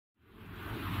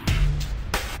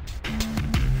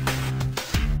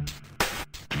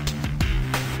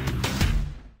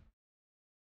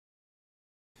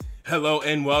Hello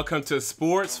and welcome to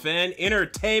Sports Fan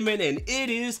Entertainment, and it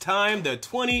is time. The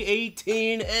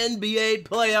 2018 NBA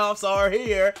playoffs are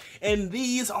here, and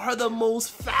these are the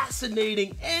most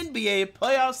fascinating NBA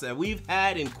playoffs that we've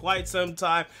had in quite some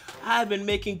time. I've been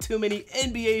making too many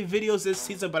NBA videos this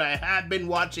season, but I have been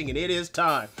watching, and it is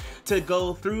time to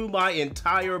go through my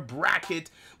entire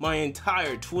bracket, my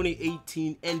entire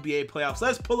 2018 NBA playoffs.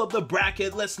 Let's pull up the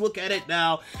bracket, let's look at it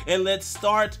now, and let's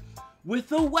start with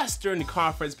the Western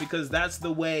Conference, because that's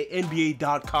the way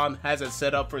NBA.com has it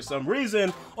set up for some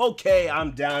reason. Okay,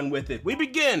 I'm down with it. We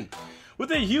begin with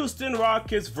the Houston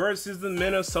Rockets versus the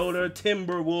Minnesota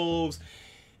Timberwolves.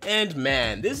 And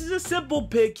man, this is a simple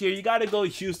pick here. You got to go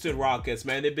Houston Rockets,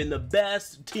 man. They've been the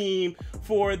best team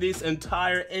for this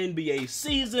entire NBA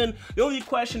season. The only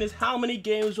question is, how many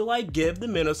games will I give the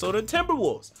Minnesota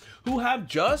Timberwolves, who have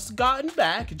just gotten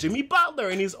back Jimmy Butler,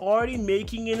 and he's already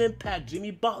making an impact.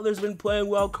 Jimmy Butler's been playing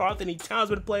well. Karl-Anthony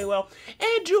Towns been playing well.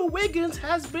 Andrew Wiggins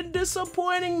has been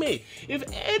disappointing me. If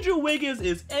Andrew Wiggins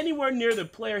is anywhere near the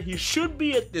player he should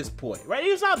be at this point, right?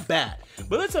 He's not bad,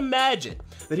 but let's imagine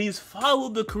that he's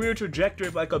followed the career trajectory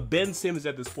of like a Ben Simmons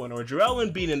at this point, or Joel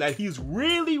Embiid, and that he's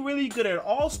really, really good at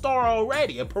all-star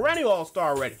already, a perennial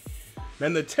all-star already.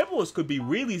 Man, the Timberwolves could be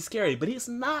really scary, but he's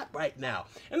not right now.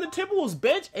 And the Timberwolves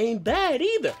bench ain't bad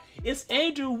either. It's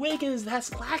Andrew Wiggins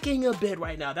that's lacking a bit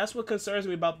right now. That's what concerns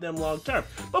me about them long term.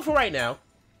 But for right now,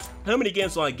 how many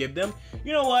games will I give them?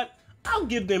 You know what? I'll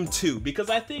give them 2, because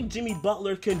I think Jimmy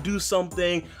Butler can do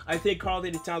something. I think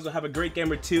Karl-Anthony Towns will have a great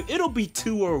game or 2. It'll be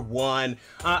 2 or 1.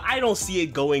 I don't see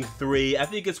it going 3. I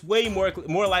think it's way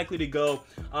more likely to go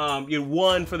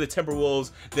 1 for the Timberwolves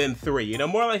than 3.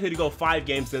 More likely to go 5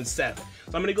 games than 7. So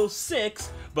I'm going to go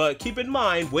 6, but keep in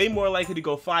mind, way more likely to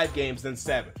go 5 games than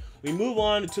 7. We move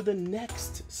on to the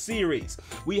next series.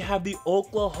 We have the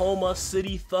Oklahoma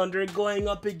City Thunder going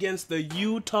up against the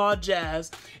Utah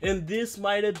Jazz, and this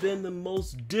might have been the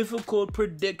most difficult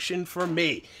prediction for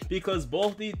me, because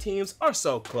both these teams are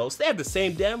so close. They have the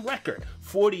same damn record,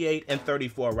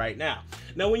 48-34 right now.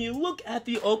 Now, when you look at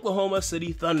the Oklahoma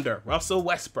City Thunder, Russell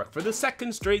Westbrook, for the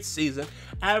second straight season,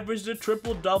 averaged a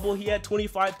triple-double. He had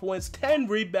 25 points, 10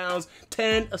 rebounds,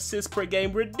 10 assists per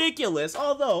game. Ridiculous.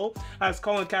 Although, as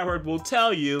Colin Cowherd will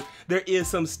tell you, there is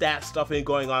some stat stuffing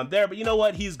going on there. But you know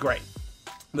what? He's great.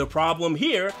 The problem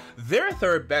here, their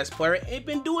third best player ain't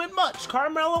been doing much.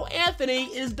 Carmelo Anthony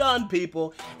is done,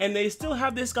 people. And they still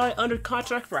have this guy under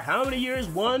contract for how many years?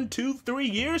 1, 2, 3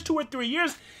 years? 2 or 3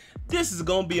 years? This is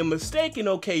going to be a mistake in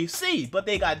OKC, but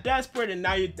they got desperate, and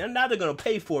now they're going to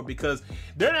pay for it, because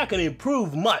they're not going to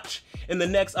improve much in the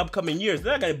next upcoming years.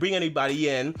 They're not going to bring anybody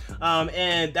in,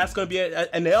 and that's going to be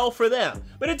an L for them.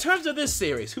 But in terms of this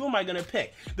series, who am I going to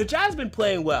pick? The Jazz been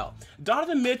playing well.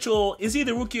 Donovan Mitchell, is he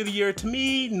the Rookie of the Year? To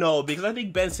me, no, because I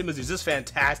think Ben Simmons is just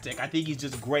fantastic. I think he's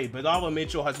just great, but Donovan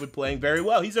Mitchell has been playing very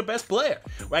well. He's their best player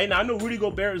right now. I know Rudy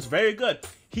Gobert is very good.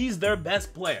 He's their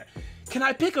best player. Can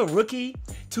I pick a rookie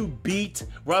to beat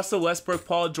Russell Westbrook,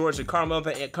 Paul George, and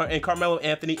Carmelo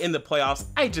Anthony in the playoffs?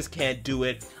 I just can't do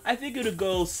it. I think it'll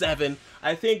go 7.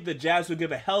 I think the Jazz will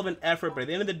give a hell of an effort, but at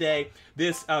the end of the day,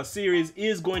 this series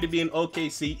is going to be in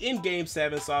OKC in Game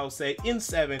 7, so I'll say in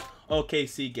 7,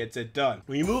 OKC gets it done.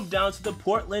 When you move down to the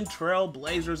Portland Trail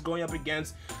Blazers going up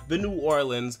against the New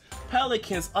Orleans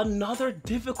Pelicans, another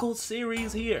difficult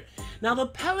series here. Now, the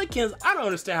Pelicans, I don't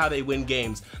understand how they win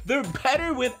games. They're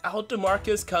better without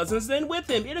DeMarcus Cousins than with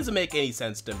him. It doesn't make any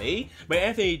sense to me. But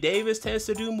Anthony Davis tends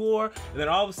to do more, and then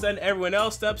all of a sudden everyone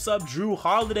else steps up. Drew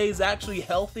Holiday is actually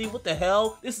healthy. What the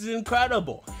hell? This is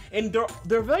incredible. And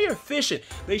they're very efficient.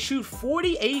 They shoot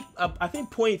 48, I think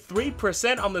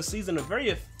 0.3% on the season. A very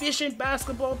efficient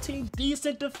basketball team,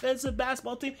 decent defensive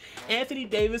basketball team. Anthony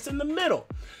Davis in the middle.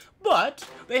 But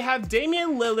they have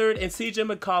Damian Lillard and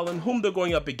CJ McCollum, whom they're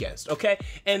going up against, okay?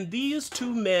 And these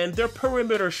two men, they're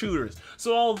perimeter shooters.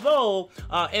 So although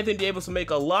Anthony Davis will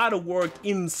make a lot of work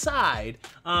inside,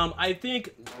 I think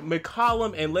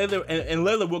McCollum and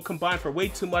Lillard will combine for way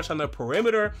too much on the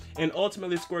perimeter and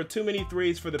ultimately score too many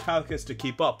threes for the Pelicans to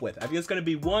keep up with. I think it's going to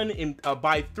be won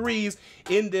by threes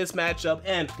in this matchup.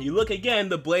 And you look again,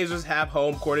 the Blazers have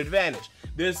home court advantage.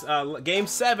 This Game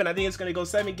 7, I think it's going to go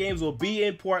 7 games, will be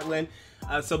in Portland.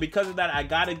 So because of that, I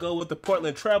got to go with the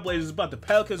Portland Trail Blazers, but the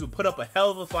Pelicans will put up a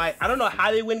hell of a fight. I don't know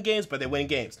how they win games, but they win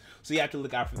games. So you have to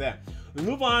look out for that. We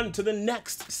move on to the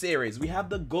next series. We have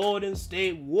the Golden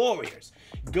State Warriors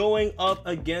going up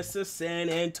against the San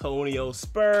Antonio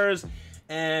Spurs.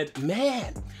 And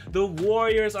man, the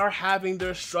Warriors are having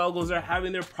their struggles, they're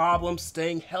having their problems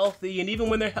staying healthy. And even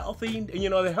when they're healthy, you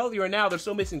know, they're healthier now, they're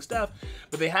still missing stuff.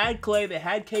 But they had Clay, they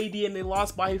had KD, and they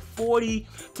lost by 40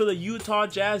 to the Utah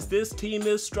Jazz. This team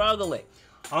is struggling.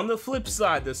 On the flip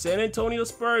side, the San Antonio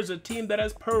Spurs, a team that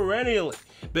has perennially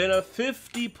been a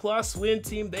 50-plus win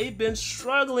team. They've been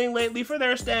struggling lately for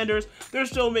their standards. They're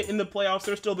still in the playoffs.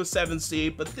 They're still the 7th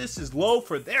seed, but this is low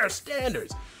for their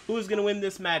standards. Who is going to win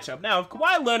this matchup? Now, if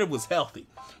Kawhi Leonard was healthy,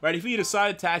 right, if he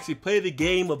decided to actually play the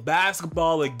game of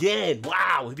basketball again,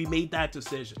 wow, if he made that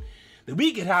decision, then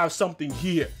we could have something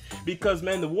here. Because,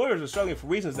 man, the Warriors are struggling for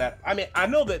reasons that, I mean, I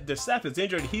know that their Steph is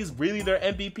injured. He's really their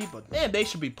MVP, but, man, they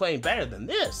should be playing better than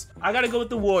this. I got to go with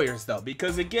the Warriors, though,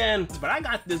 because, again, but I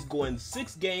got this going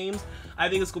 6 games. I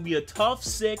think it's going to be a tough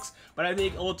 6, but I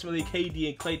think ultimately KD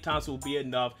and Klay Thompson will be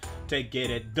enough to get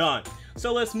it done.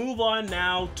 So let's move on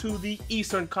now to the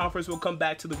Eastern Conference. We'll come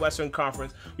back to the Western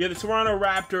Conference. We have the Toronto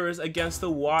Raptors against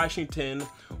the Washington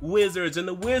Wizards. And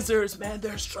the Wizards, man,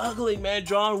 they're struggling, man.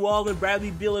 John Wall and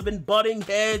Bradley Beal have been butting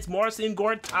heads. Marcin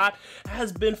Gortat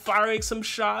has been firing some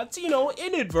shots, you know,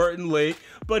 inadvertently,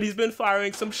 but he's been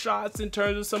firing some shots in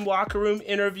terms of some locker room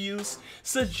interviews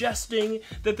suggesting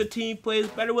that the team plays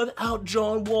better without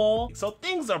John Wall. So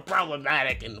things are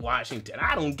problematic in Washington.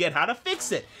 I don't get how to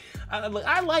fix it.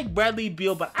 I like Bradley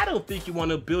Beal, but I don't think you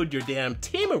want to build your damn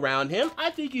team around him.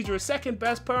 I think he's your 2nd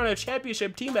best player on a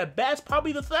championship team, at best,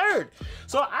 probably the 3rd.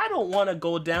 So I don't want to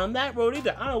go down that road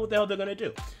either. I don't know what the hell they're going to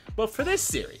do. But for this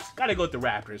series, gotta go with the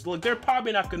Raptors. Look, they're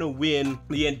probably not gonna win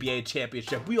the NBA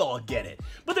championship. We all get it.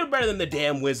 But they're better than the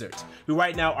damn Wizards, who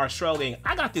right now are struggling.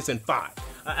 I got this in 5.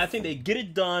 I think they get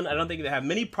it done. I don't think they have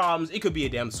many problems. It could be a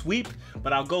damn sweep,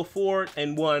 but I'll go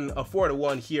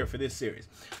 4-1 here for this series.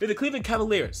 With the Cleveland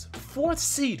Cavaliers, 4th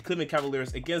seed Cleveland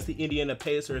Cavaliers against the Indiana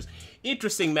Pacers.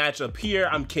 Interesting matchup here.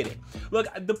 I'm kidding. Look,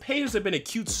 the Pacers have been a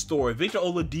cute story. Victor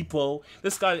Oladipo,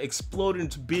 this guy exploded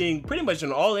into being pretty much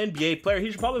an all-NBA player.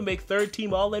 He should probably make 3rd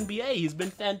team all-NBA. He's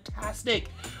been fantastic.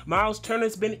 Miles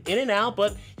Turner's been in and out,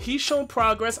 but he's shown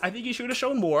progress. I think he should have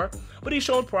shown more, but he's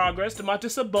shown progress.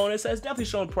 Domantas Sabonis has definitely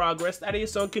shown progress that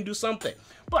his son can do something.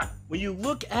 But when you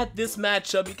look at this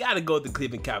matchup, you gotta go with the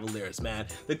Cleveland Cavaliers, man.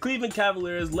 The Cleveland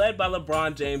Cavaliers, led by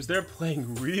LeBron James, they're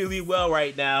playing really well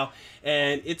right now,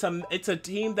 and it's a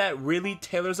team that really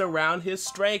tailors around his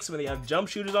strengths. When they have jump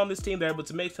shooters on this team, they're able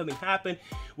to make something happen.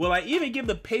 Will I even give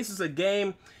the Pacers a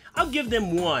game? I'll give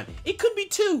them 1. It could be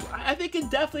 2. I think it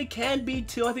definitely can be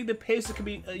 2. I think the Pacers could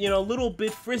be, you know, a little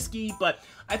bit frisky, but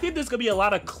I think there's going to be a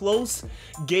lot of close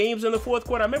games in the 4th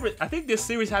quarter. I remember, I think this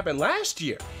series happened last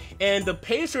year, and the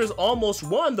Pacers almost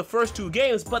won the first 2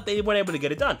 games, but they weren't able to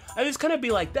get it done. I think it's going to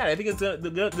be like that. I think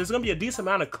there's going to be a decent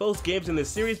amount of close games in this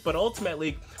series, but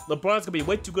ultimately, LeBron's going to be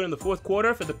way too good in the 4th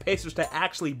quarter for the Pacers to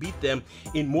actually beat them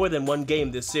in more than 1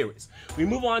 game this series. We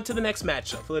move on to the next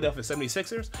matchup, Philadelphia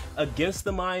 76ers against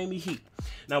the Miami Heat.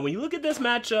 Now, when you look at this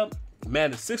matchup,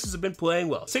 man, the Sixers have been playing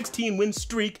well. 16-win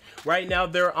streak. Right now,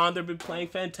 they've been playing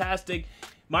fantastic.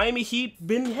 Miami Heat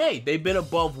they've been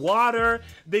above water.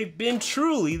 They've been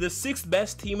truly the 6th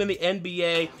best team in the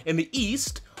NBA in the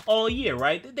East all year,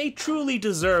 right? They truly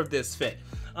deserve this fit.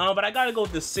 But I gotta go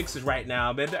with the Sixers right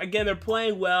now, man. Again, they're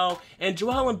playing well, and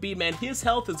Joel Embiid, man, his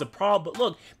health is a problem. But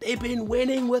look, they've been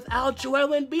winning without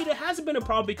Joel Embiid. It hasn't been a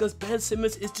problem because Ben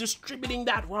Simmons is distributing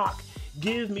that rock.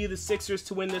 Give me the Sixers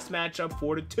to win this matchup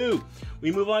 4-2.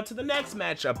 We move on to the next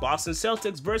matchup, Boston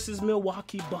Celtics versus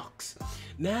Milwaukee Bucks.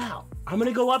 Now, I'm going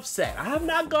to go upset. I have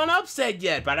not gone upset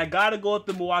yet, but I got to go with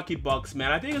the Milwaukee Bucks,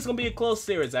 man. I think it's going to be a close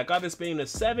series. I got this being a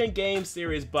 7-game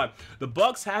series, but the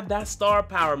Bucks have that star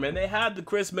power, man. They have the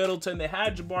Chris Middleton, they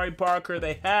have Jabari Parker,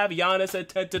 they have Giannis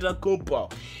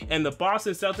Antetokounmpo, and the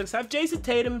Boston Celtics have Jason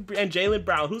Tatum and Jaylen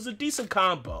Brown, who's a decent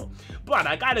combo. But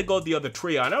I got to go with the other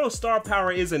trio. I know star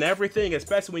power isn't everything,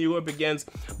 especially when you're up against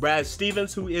Brad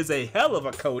Stevens, who is a hell of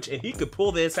a coach, and he could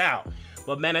pull this out.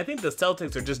 But man, I think the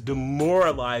Celtics are just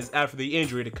demoralized after the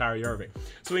injury to Kyrie Irving.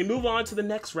 So we move on to the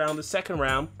next round, the 2nd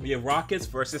round. We have Rockets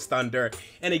versus Thunder.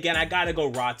 And again, I gotta go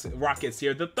Rockets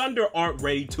here. The Thunder aren't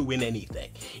ready to win anything.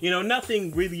 You know,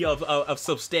 nothing really of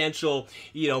substantial,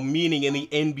 you know, meaning in the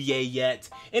NBA yet.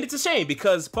 And it's a shame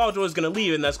because Paul George is gonna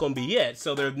leave and that's gonna be it.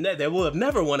 So they will have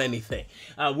never won anything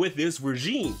with this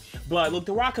regime. But look,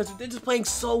 the Rockets, they're just playing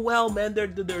so well, man.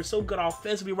 They're so good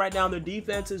offensively right now. Their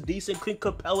defense is decent. Clint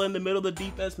Capella in the middle of the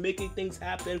defense making things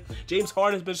happen. James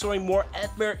Harden has been showing more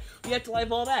effort. We have to like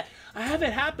all that. I have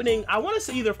it happening. I want to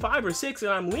say either 5 or 6,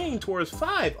 and I'm leaning towards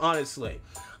 5, honestly.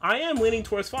 I am leaning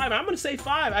towards 5. I'm going to say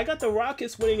 5. I got the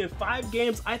Rockets winning in 5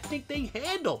 games. I think they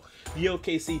handle the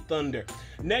OKC Thunder.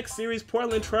 Next series,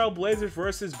 Portland Trail Blazers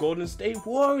versus Golden State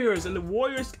Warriors. And the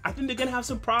Warriors, I think they're going to have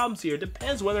some problems here.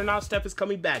 Depends whether or not Steph is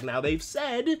coming back. Now, they've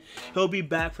said he'll be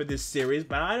back for this series,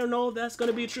 but I don't know if that's going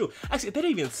to be true. Actually, they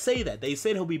didn't even say that. They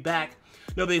said he'll be back.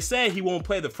 No, they said he won't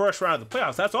play the first round of the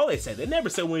playoffs. That's all they said. They never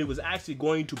said when he was actually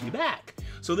going to be back.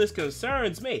 So this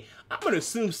concerns me. I'm going to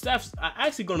assume Steph's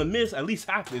actually going to miss at least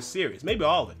half this series. Maybe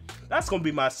all of it. That's going to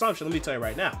be my assumption. Let me tell you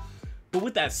right now. But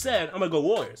with that said, I'm going to go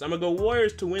Warriors. I'm going to go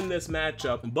Warriors to win this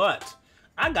matchup. But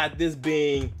I got this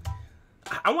being,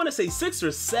 I want to say 6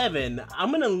 or 7.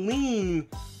 I'm going to lean,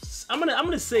 I'm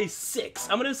gonna say 6.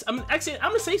 I'm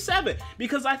gonna say 7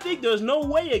 because I think there's no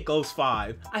way it goes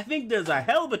 5. I think there's a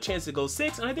hell of a chance it goes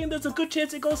 6, and I think there's a good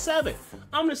chance it goes 7.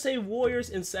 I'm gonna say Warriors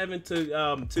in 7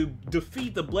 to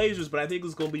defeat the Blazers, but I think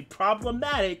it's gonna be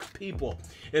problematic, people,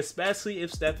 especially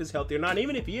if Steph is healthy or not.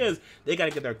 Even if he is, they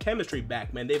gotta get their chemistry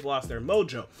back, man. They've lost their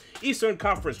mojo. Eastern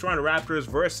Conference, Toronto Raptors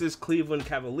versus Cleveland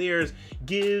Cavaliers.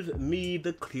 Give me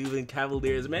the Cleveland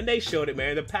Cavaliers, man. They showed it,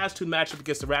 man. The past 2 matchups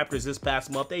against the Raptors this past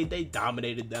month, they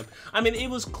dominated them. I mean, it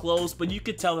was close, but you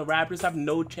could tell the Raptors have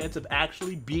no chance of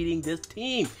actually beating this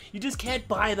team. You just can't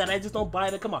buy that. I just don't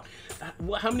buy that. Come on.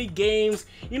 How many games?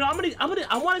 You know,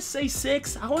 I want to say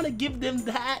 6. I want to give them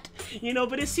that, you know,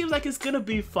 but it seems like it's going to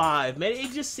be 5, man.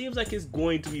 It just seems like it's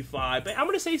going to be 5, but I'm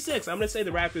going to say 6. I'm going to say the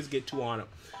Raptors get 2 on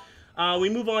them. We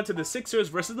move on to the Sixers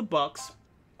versus the Bucks.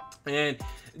 And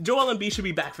Joel Embiid should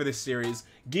be back for this series.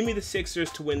 Give me the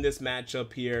Sixers to win this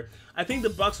matchup here. I think the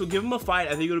Bucks will give them a fight.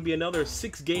 I think it'll be another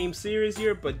 6-game series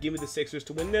here, but give me the Sixers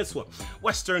to win this one.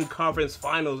 Western Conference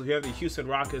Finals, we have the Houston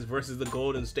Rockets versus the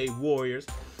Golden State Warriors.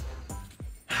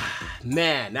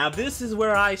 Man, now this is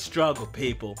where I struggle,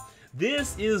 people.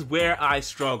 This is where I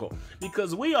struggle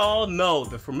because we all know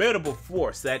the formidable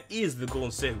force that is the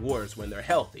Golden State Warriors when they're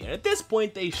healthy. And at this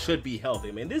point, they should be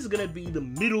healthy, man. This is going to be the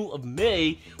middle of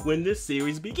May when this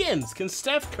series begins. Can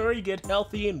Steph Curry get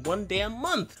healthy in 1 damn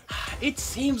month? It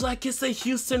seems like it's the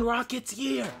Houston Rockets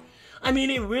year. I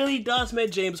mean, it really does, man.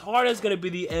 James Harden's going to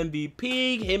be the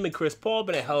MVP. Him and Chris Paul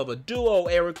been a hell of a duo.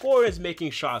 Eric Gordon's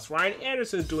making shots. Ryan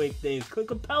Anderson's doing things. Clint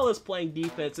Capella's playing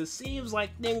defense. It seems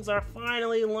like things are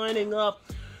finally lining up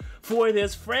for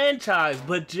this franchise.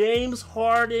 But James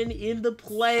Harden in the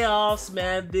playoffs,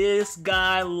 man, this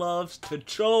guy loves to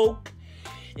choke.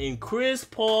 And Chris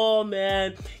Paul,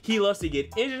 man, he loves to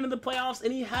get injured in the playoffs,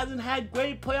 and he hasn't had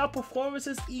great playoff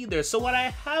performances either. So what I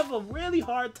have a really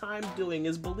hard time doing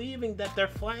is believing that they're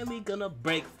finally gonna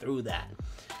break through that.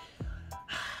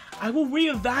 I will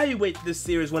reevaluate this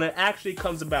series when it actually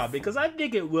comes about because I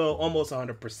think it will almost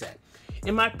 100%.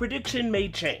 And my prediction may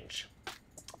change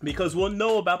because we'll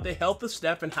know about the health of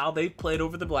Steph and how they've played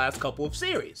over the last couple of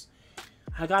series.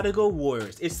 I gotta go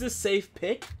Warriors. It's the safe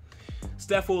pick.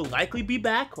 Steph will likely be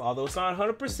back, although it's not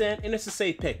 100%, and it's a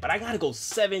safe pick. But I gotta go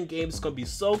 7 games. It's gonna be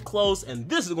so close, and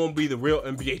this is gonna be the real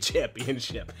NBA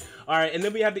championship. All right, and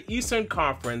then we have the Eastern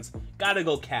Conference. Gotta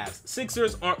go Cavs.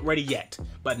 Sixers aren't ready yet,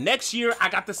 but next year I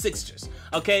got the Sixers.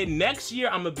 Okay, next year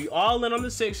I'm gonna be all in on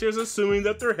the Sixers, assuming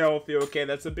that they're healthy. Okay,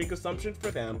 that's a big assumption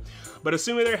for them, but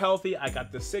assuming they're healthy, I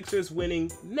got the Sixers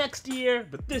winning next year.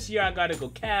 But this year I gotta go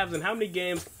Cavs. And how many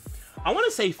games? I want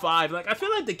to say 5. Like, I feel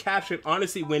like the Cavs should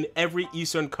honestly win every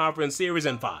Eastern Conference series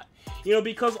in 5. You know,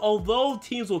 because although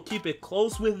teams will keep it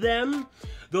close with them,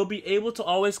 they'll be able to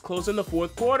always close in the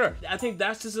 4th quarter. I think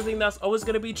that's just the thing that's always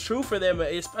going to be true for them,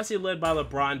 especially led by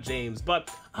LeBron James. But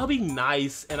I'll be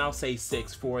nice, and I'll say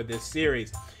 6 for this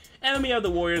series. And then we have the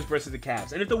Warriors versus the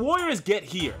Cavs. And if the Warriors get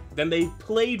here, then they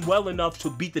played well enough to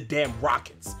beat the damn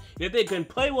Rockets. If they can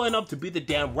play well enough to beat the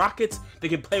damn Rockets, they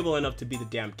can play well enough to beat the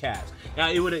damn Cavs. Now,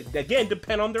 it would, again,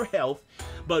 depend on their health,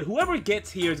 but whoever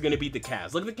gets here is going to beat the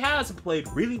Cavs. Look, the Cavs have played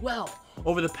really well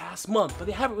over the past month, but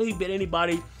they haven't really beat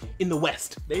anybody in the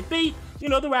West. They beat, you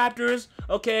know, the Raptors.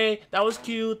 Okay, that was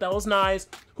cute. That was nice.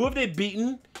 Who have they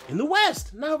beaten in the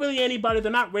West? Not really anybody.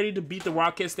 They're not ready to beat the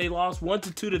Rockets. They lost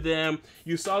 1-2 to them.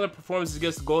 You saw their performances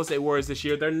against the Golden State Warriors this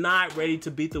year. They're not ready to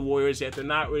beat the Warriors yet. They're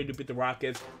not ready to beat the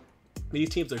Rockets. These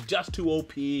teams are just too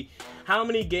OP. How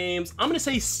many games? I'm going to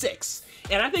say 6.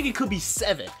 And I think it could be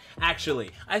 7,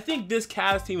 actually. I think this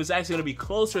Cavs team is actually going to be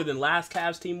closer than last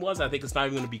Cavs team was. I think it's not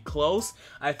even going to be close.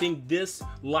 I think this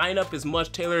lineup is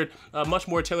much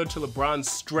more tailored to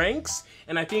LeBron's strengths.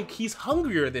 And I think he's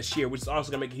hungrier this year, which is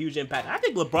also going to make a huge impact. I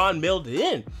think LeBron mailed it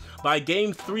in by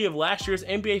Game 3 of last year's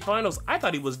NBA Finals. I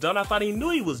thought he was done. I thought he knew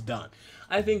he was done.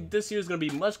 I think this year is going to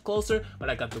be much closer, but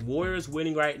I got the Warriors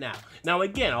winning right now. Now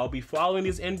again, I'll be following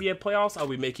these NBA playoffs. I'll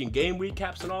be making game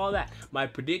recaps and all of that. My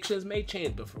predictions may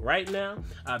change, but for right now,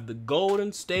 I have the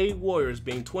Golden State Warriors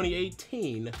being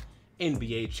 2018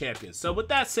 NBA champions. So with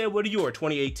that said, what are your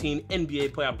 2018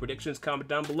 NBA playoff predictions? Comment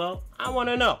down below. I want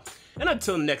to know. And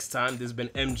until next time, this has been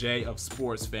MJ of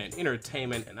Sports Fan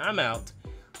Entertainment, and I'm out.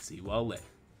 See you all later.